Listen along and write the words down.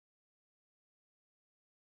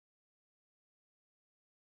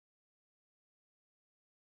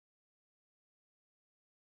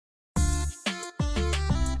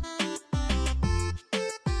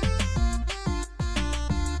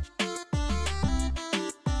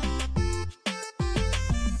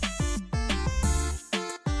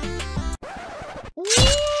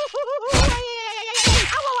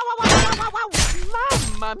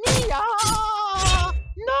Mamma mia!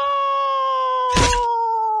 No!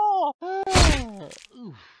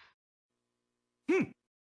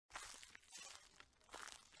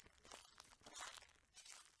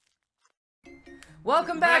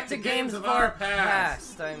 Welcome back to Games of Our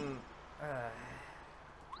Past. I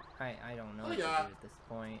don't know what to do at this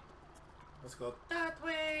point. Let's go that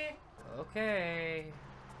way. Okay.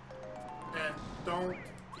 And don't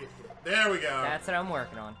get hit. There we go. That's what I'm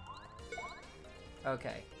working on.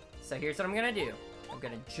 Okay. So here's what I'm gonna do. I'm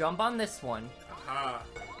gonna jump on this one. Aha.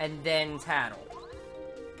 And then tattle.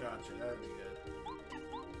 Gotcha. That'd be good.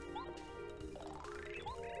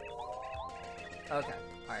 Okay.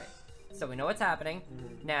 Alright. So we know what's happening.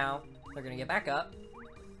 Now, they're gonna get back up.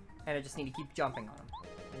 And I just need to keep jumping on them.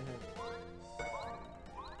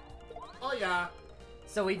 Oh, yeah.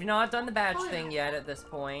 So we've not done the badge thing yet at this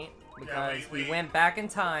point. Because we went back in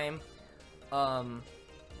time. We had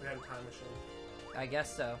a time machine. I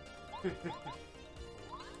guess so.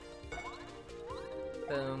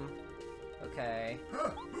 Boom. Okay.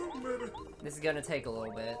 Boom, baby. This is gonna take a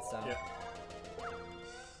little bit, so... Yeah.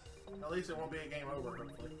 At least it won't be a game over,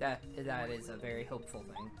 hopefully. That is a very hopeful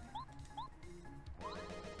thing.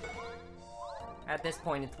 At this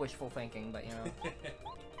point, it's wishful thinking, but you know.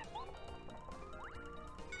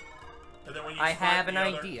 And then when you I have an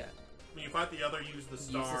idea. When you fight the other, use the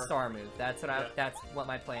star. Use the star move. That's what that's what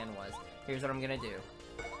my plan was. Here's what I'm gonna do.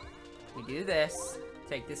 We do this,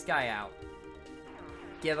 take this guy out.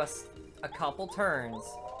 Give us a couple turns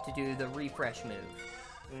to do the refresh move.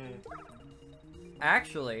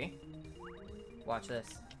 Actually, watch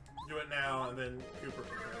this. Do it now, and then Cooper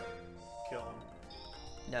can kill him.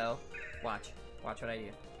 No. Watch. Watch what I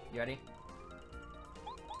do. You ready?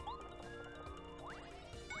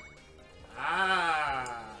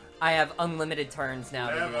 Ah! I have unlimited turns now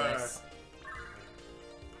to do this.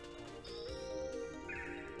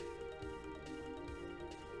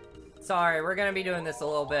 Sorry, we're gonna be doing this a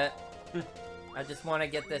little bit. I just want to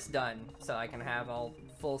get this done so I can have all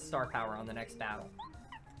full star power on the next battle.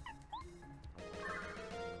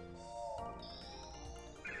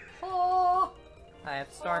 Oh! I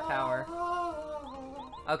have star power.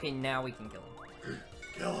 Okay, now we can kill him.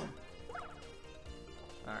 Kill him.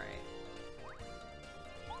 Alright.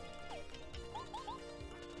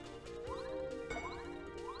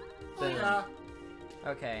 Boom. Yeah.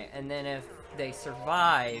 Okay, and then if they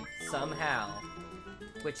survive somehow,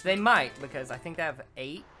 which they might, because I think they have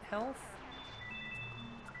 8 health.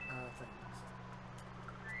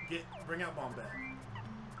 Bring out Bombette.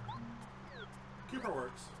 Cooper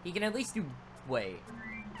works. He can at least do. Wait.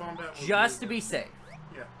 Bombette will Just to be safe.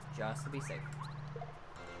 Yeah. Just to be safe.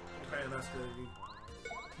 Okay, that's good.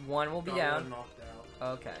 One will be Got down. one knocked out.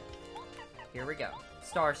 Okay. Here we go.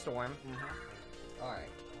 Star Storm. Alright.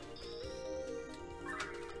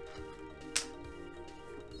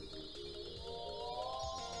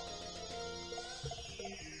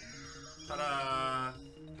 Ta-da!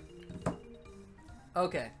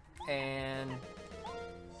 Okay. And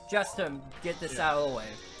just to get this out of the way.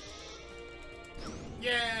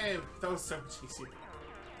 Yay! That was so much easier.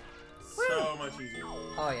 So much easier.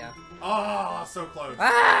 Oh, yeah. Oh, so close.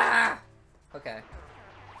 Ah! Okay.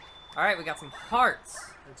 Alright, we got some hearts.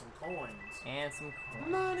 And some coins. And some coins.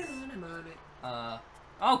 Money, money, money.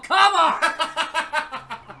 Oh, come on!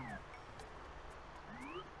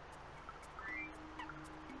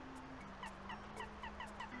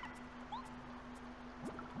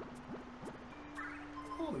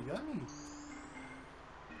 Oh, yummy.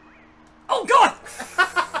 Oh, God!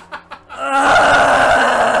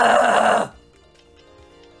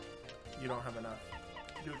 You don't have enough.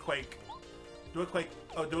 Do a quake. Do a quake.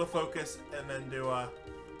 Oh, do a focus, and then do a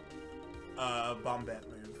Bombette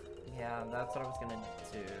move. Yeah, that's what I was gonna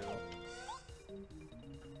do.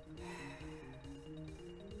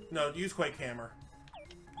 No, use Quake Hammer.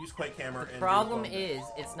 Use Quake Hammer. The problem is,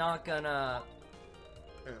 it's not gonna...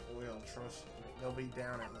 It will, trust me. They'll be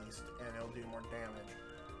down at least, and it'll do more damage.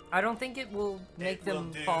 I don't think it will make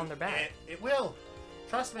them fall on their back. It will!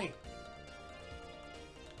 Trust me!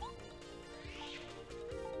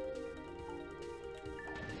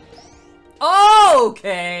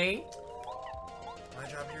 Okay! My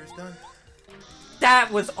job here is done.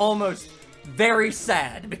 That was almost very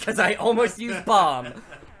sad, because I almost used bomb.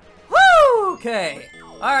 Woo! Okay.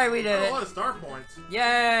 Alright, we did A it. lot of star points.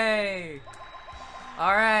 Yay!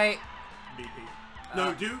 Alright. BP.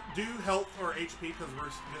 No, do health or HP, because we're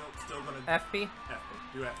still gonna... FP? FP.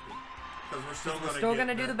 Do FP. Because we're still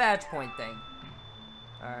gonna do the badge point thing.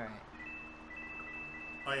 Alright.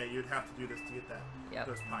 Oh yeah, you'd have to do this to get that. Yep.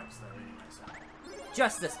 Those pipes though, anyway, so.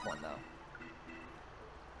 Just this one, though.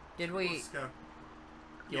 Did we... Let's go.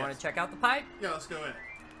 You want to check out the pipe? Yeah, let's go in.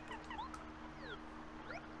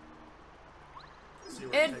 See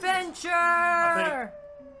where it takes us. Adventure!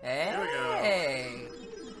 Hey! Here we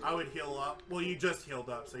go. I would heal up. Well, you just healed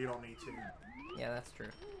up, so you don't need to. Yeah, that's true.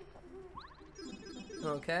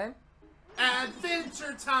 Okay.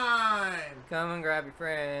 Adventure time! Come and grab your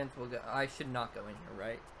friends. We'll go. I should not go in here,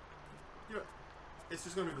 right? Yeah. It's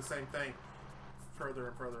just gonna be the same thing, further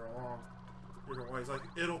and further along, different ways. Like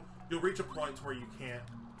you'll reach a point where you can't.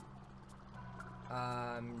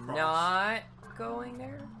 I'm Cross. not going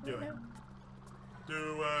there. Do right it. now.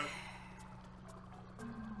 Do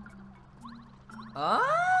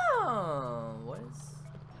Oh,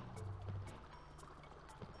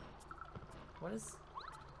 what is?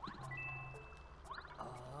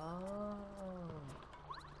 Oh.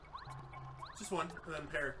 just one, and then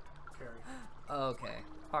carry. Okay.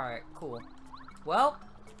 All right. Cool. Well,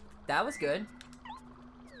 that was good.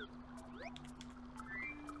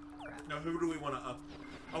 Now, who do we want to up?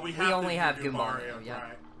 Oh, we only have Goombario. Goombario, yeah.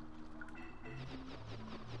 Right.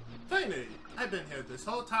 Tiny, I've been here this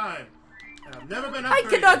whole time, and I've never been upgraded. I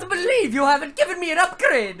cannot believe you haven't given me an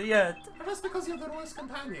upgrade yet. And that's because you're the newest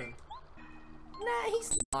companion. Nah,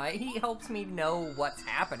 he's not. He helps me know what's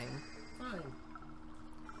happening. Fine.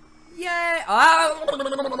 Yay! Ah!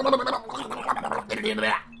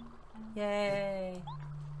 Yay!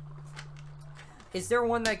 Is there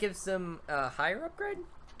one that gives them a higher upgrade?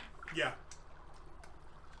 Yeah.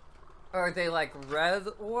 Or are they like red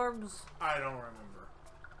orbs? I don't remember.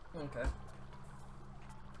 Okay.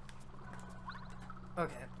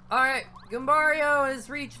 Okay. Alright, Goombario has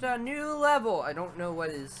reached a new level. I don't know what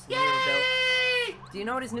his new ability... Do you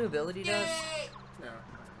know what his new ability does?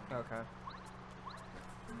 No. Okay.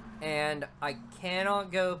 And I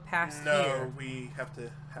cannot go past No, here. we have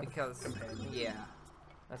to have Because, a companion. yeah.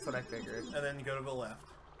 That's what I figured. And then you go to the left.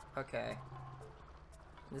 Okay.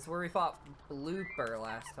 This is where we fought Blooper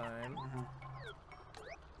last time. Mm-hmm.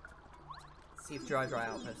 Let's see if Dry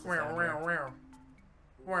Outpost is Wow, down here. wow, wow.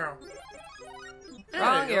 Wow.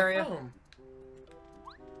 Wrong Hey, area. home.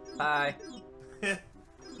 Bye.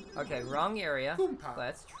 Okay, wrong area. Goomba.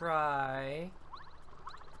 Let's try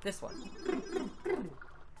this one.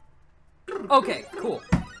 Okay, cool.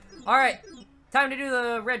 Alright, time to do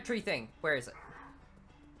the red tree thing. Where is it?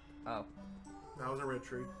 Oh. That was a red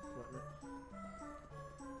tree, wasn't it?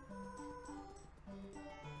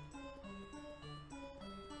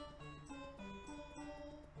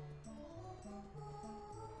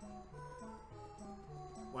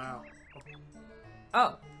 Wow.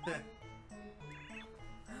 Oh.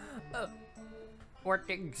 What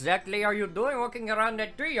exactly are you doing walking around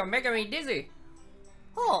that tree? You're making me dizzy.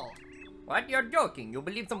 Oh. What? You're joking? You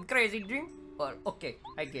believe some crazy dream? Well, okay,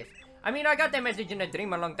 I guess. I mean, I got that message in a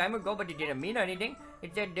dream a long time ago, but it didn't mean anything.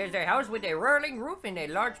 It said there's a house with a whirling roof and a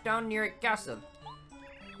large town near a castle.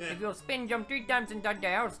 Yeah. If you spin jump 3 times inside the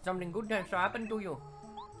house, something good has to happen to you.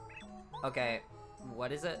 Okay,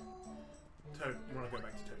 what is it? Toad, you want to go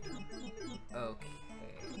back to Toad Town? Okay,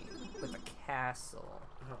 with a castle.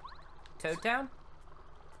 Uh-huh. Toad Town?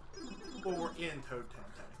 Well, we're in Toad Town,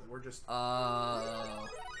 technically. We're just... Oh,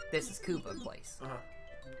 this is Koopa Place. Uh-huh.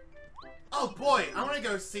 Oh, boy! I want to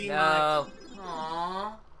go see my... No,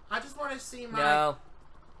 Aww. I just want to see my... no.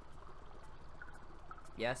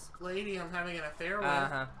 Yes? lady I'm having an affair with.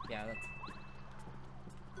 Uh-huh, yeah, that's...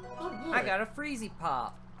 Oh, boy. I got a Freezy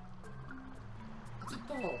Pop. It's a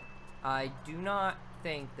doll. I do not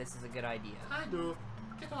think this is a good idea. I do.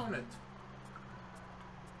 Get on it.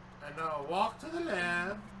 And now walk to the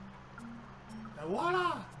left. And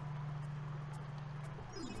voila!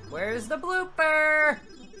 Where's the blooper?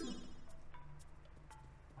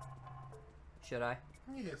 Should I?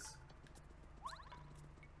 Yes.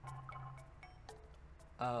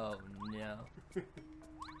 Oh, no.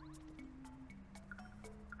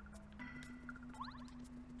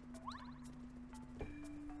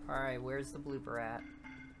 Alright, where's the blooper at?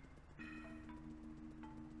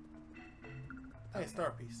 Hey,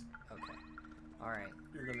 star piece. Okay. Alright.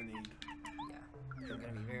 You're gonna need. Yeah. I'm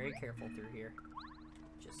gonna be very careful through here.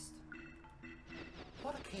 Just...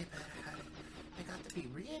 What a kid, honey. I got to be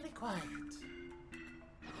really quiet.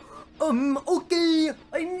 Okay!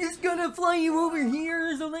 I'm just gonna fly you over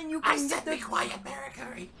here so that you can I get said the... be quiet,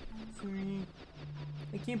 Barricade. Sorry.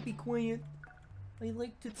 I can't be quiet. I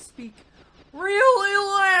like to speak really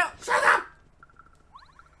loud! Shut up!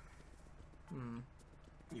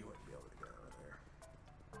 You wouldn't be able to get over there.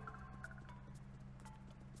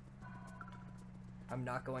 I'm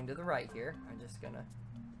not going to the right here. I'm just gonna...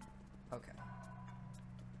 Okay.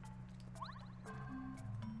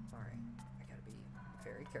 Alright. I gotta be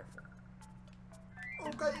very careful.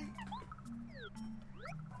 Okay.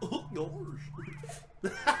 Yours. Oh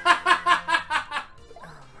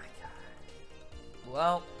my god.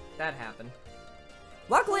 Well, that happened.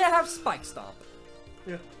 Luckily, I have Spike Stomp.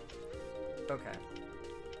 Yeah. Okay.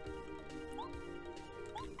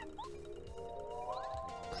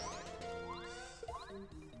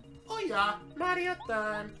 Oh yeah, Mario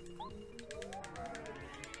time.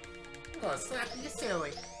 I'm gonna slap you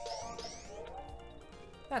silly.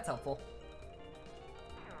 That's helpful.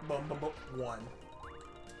 Bum bum bum. 1.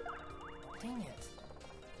 Dang it.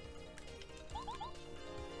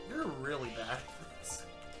 You're really bad at this.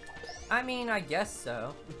 I mean, I guess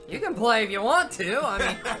so. You can play if you want to. I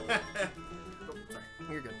mean,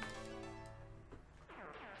 you're good.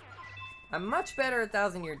 I'm much better at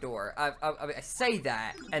Thousand Year Door. I say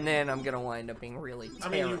that, and then I'm gonna wind up being really terrible. I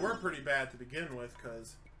mean, you were pretty bad to begin with,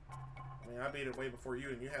 because I mean, I beat it way before you,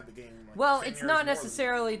 and you had the game. Like, well, 10 it's years not more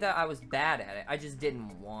necessarily that I was bad at it. I just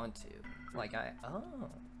didn't want to. Like oh.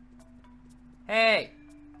 Hey.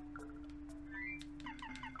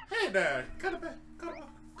 Hey, Dad. Come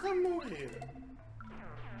over here.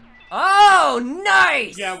 Oh,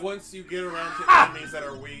 nice! Yeah, once you get around to enemies that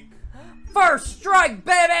are weak. First strike,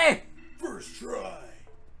 baby! First try.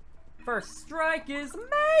 First strike is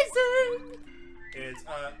amazing! It's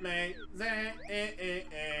amazing.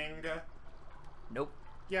 Nope.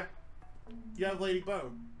 Yeah. You have Lady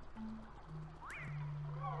Bo.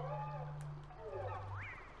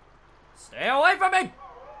 Stay away from me!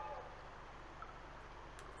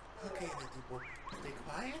 Okay, Lady Bo. Be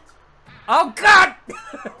quiet. Oh, God!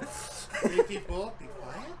 Lady Bo, be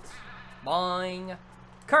quiet. Boing.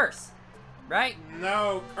 Curse. Right?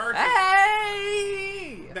 No, curse.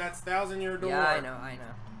 Hey! That's Thousand Year Door. Yeah, I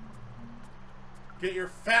know. Get your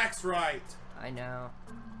facts right. I know.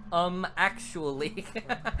 Actually.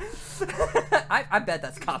 I bet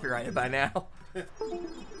that's copyrighted by now.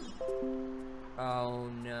 Oh,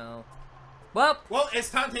 no. Well, it's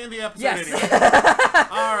time to end the episode. yes.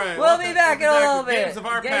 All right. We'll be back in a little bit. Games of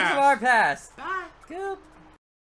our Games of our past. Bye. Goop.